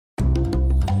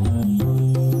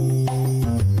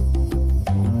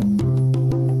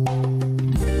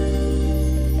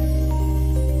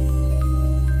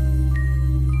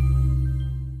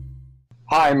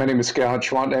Hi, my name is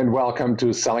Gerhard and welcome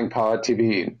to Selling Power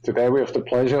TV. Today we have the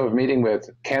pleasure of meeting with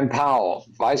Ken Powell,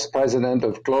 Vice President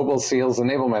of Global Sales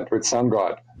Enablement with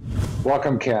SunGard.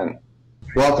 Welcome, Ken.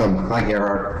 Welcome. Hi,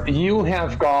 Gerhard. You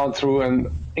have gone through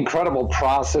an incredible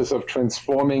process of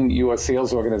transforming your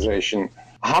sales organization.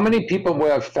 How many people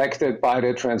were affected by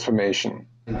the transformation?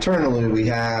 Internally, we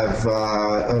have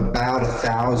about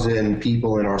 1,000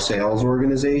 people in our sales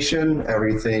organization,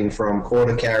 everything from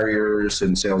quota carriers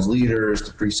and sales leaders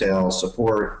to pre-sales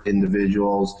support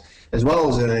individuals, as well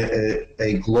as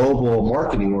a global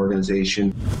marketing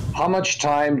organization. How much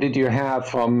time did you have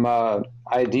from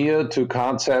idea to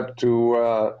concept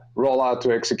to rollout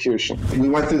to execution? We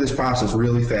went through this process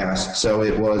really fast. So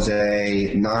it was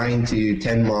a 9 to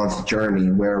 10 month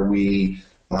journey where we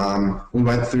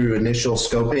went through initial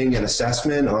scoping and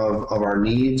assessment of our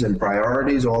needs and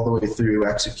priorities, all the way through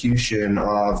execution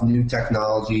of new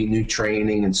technology, new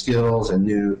training and skills, and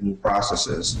new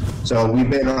processes. So we've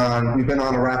been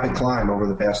on a rapid climb over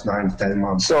the past 9 to 10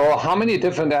 months. So how many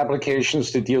different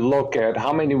applications did you look at?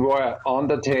 How many were on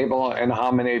the table, and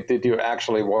how many did you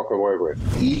actually walk away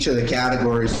with? Each of the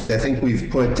categories, I think we've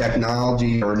put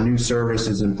technology or new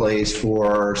services in place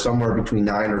for somewhere between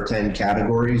 9 or 10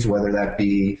 categories, whether it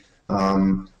be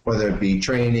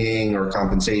training or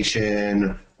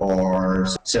compensation or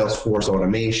Salesforce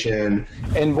automation.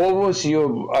 And what was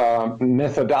your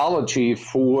methodology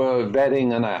for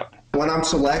vetting an app? When I'm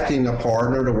selecting a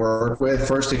partner to work with,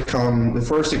 first it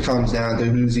comes down to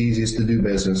who's easiest to do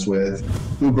business with,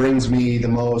 who brings me the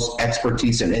most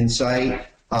expertise and insight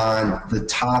on the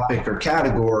topic or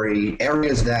category,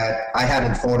 areas that I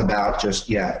hadn't thought about just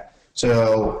yet.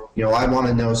 So, I want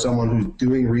to know someone who's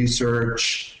doing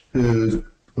research,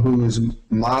 who's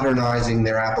modernizing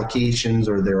their applications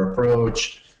or their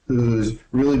approach, who's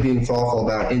really being thoughtful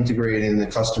about integrating the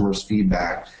customer's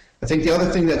feedback. I think the other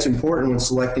thing that's important when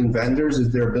selecting vendors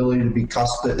is their ability to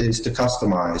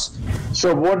customize.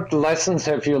 So what lessons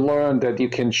have you learned that you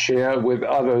can share with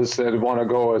others that want to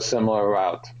go a similar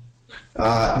route?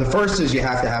 The first is you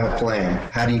have to have a plan.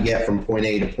 How do you get from point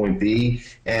A to point B?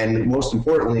 And most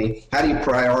importantly, how do you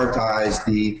prioritize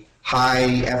the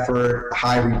high effort,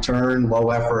 high return, low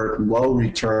effort, low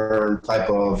return type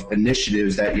of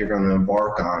initiatives that you're going to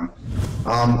embark on?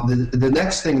 The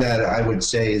next thing that I would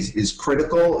say is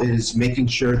critical is making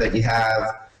sure that you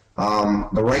have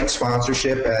the right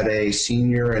sponsorship at a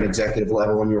senior and executive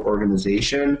level in your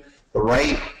organization, the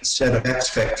right set of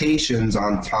expectations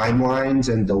on timelines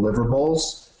and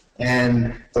deliverables,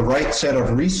 and the right set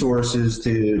of resources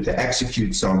to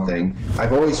execute something.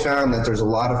 I've always found that there's a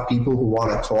lot of people who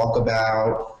want to talk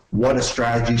about what a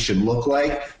strategy should look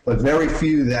like, but very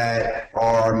few that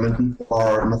are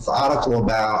methodical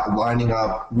about lining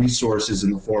up resources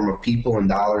in the form of people and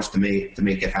dollars to make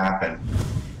it happen.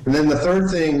 And then the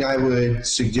third thing I would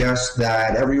suggest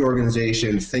that every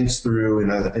organization thinks through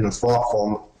in a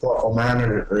thoughtful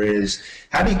manner is,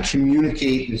 how do you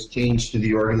communicate this change to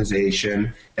the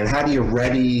organization, and how do you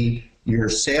ready your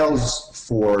sales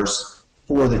force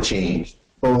for the change,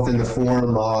 both in the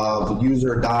form of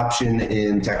user adoption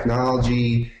in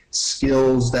technology,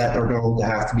 skills that are going to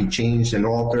have to be changed and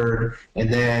altered,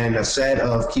 and then a set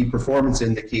of key performance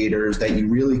indicators that you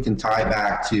really can tie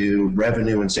back to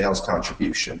revenue and sales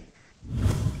contribution.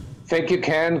 Thank you,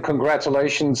 Ken.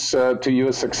 Congratulations to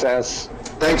your success.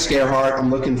 Thanks, Gerhard. I'm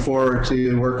looking forward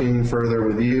to working further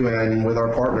with you and with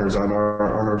our partners on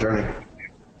our journey.